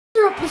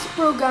this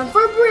program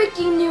for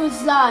breaking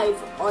news live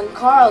on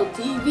Carl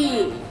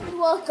TV.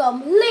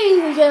 Welcome,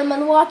 ladies and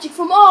gentlemen watching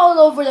from all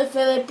over the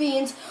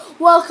Philippines.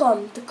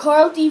 Welcome to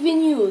Carl TV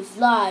News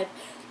Live,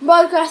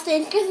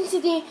 broadcasting in Quezon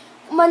City,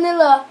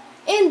 Manila,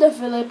 in the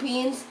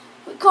Philippines.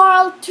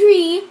 Carl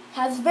 3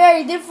 has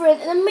very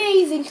different and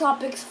amazing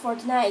topics for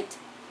tonight.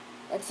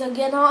 Let's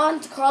get on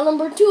to Carl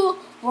number 2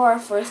 for our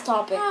first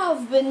topic. There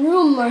have been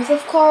rumors of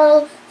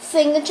Carl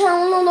saying the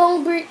channel will no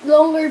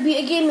longer be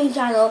a gaming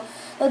channel,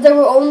 that there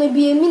will only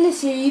be a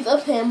miniseries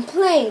of him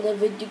playing the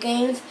video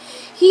games.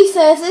 He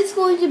says it's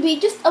going to be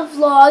just a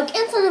vlog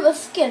and sort of a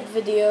skit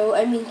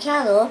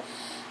channel.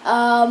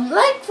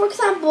 Like, for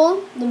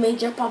example, the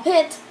major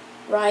puppet,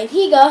 Ryan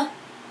Higa,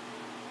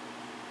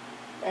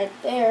 right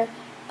there,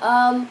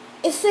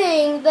 is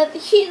saying that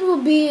it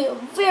will be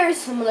very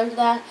similar to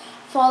that,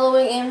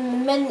 following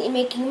and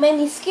making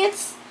many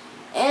skits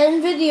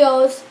and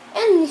videos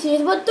and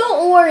miniseries. But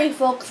don't worry,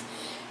 folks,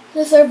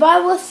 the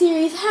survival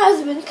series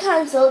has been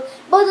cancelled,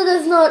 but it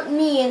does not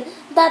mean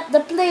that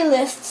the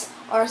playlists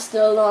are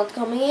still not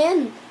coming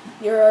in.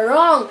 You're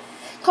wrong.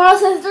 Carl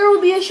says there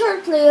will be a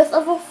short playlist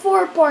of a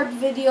 4-part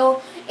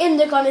video in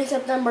the coming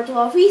September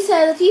 12. He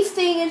said that he's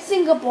staying in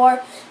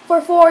Singapore for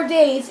 4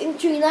 days and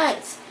 3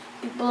 nights.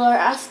 People are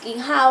asking,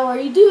 how are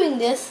you doing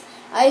this?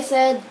 I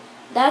said,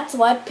 that's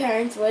why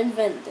parents were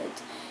invented.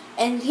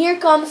 And here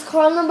comes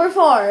Carl number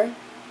 4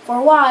 for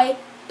why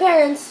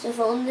parents just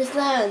don't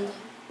understand.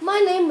 My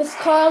name is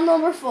Carl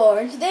number 4,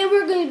 and today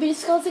we're going to be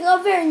discussing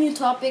a very new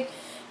topic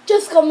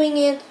just coming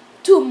in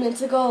 2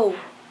 minutes ago.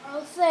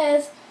 Carl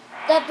says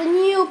that the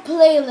new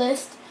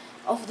playlist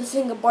of the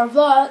Singapore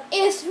vlog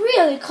is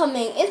really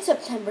coming in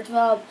September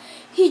 12.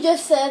 He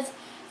just says,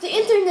 the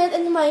internet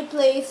in my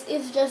place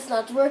is just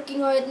not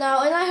working right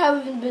now, and I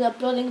haven't been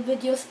uploading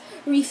videos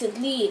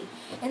recently.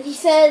 And he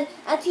said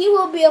that he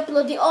will be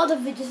uploading all the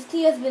videos that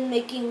he has been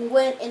making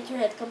when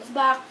internet comes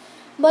back.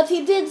 But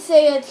he did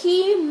say that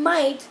he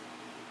might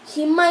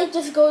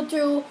just go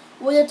through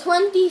with a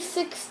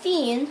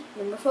 2016,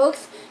 remember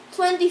folks,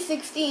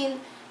 2016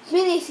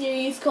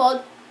 miniseries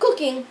called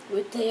Cooking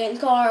with Tay and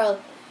Carl.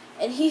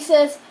 And he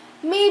says,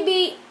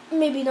 maybe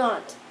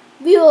not.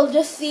 We will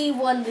just see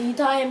when the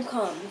time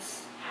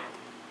comes.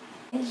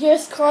 And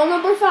here's Carl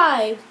number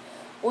 5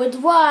 with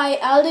why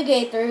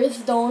alligators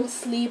don't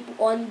sleep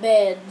on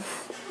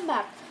beds. I'm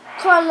back.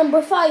 Carl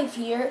number 5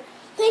 here.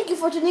 Thank you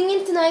for tuning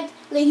in tonight,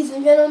 ladies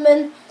and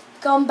gentlemen.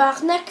 Come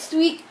back next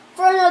week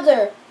for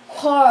another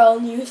Carl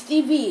News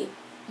TV,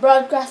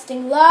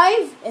 broadcasting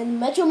live in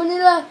Metro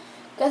Manila,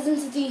 Quezon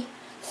City,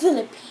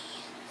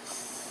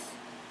 Philippines.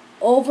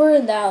 Over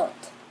and out.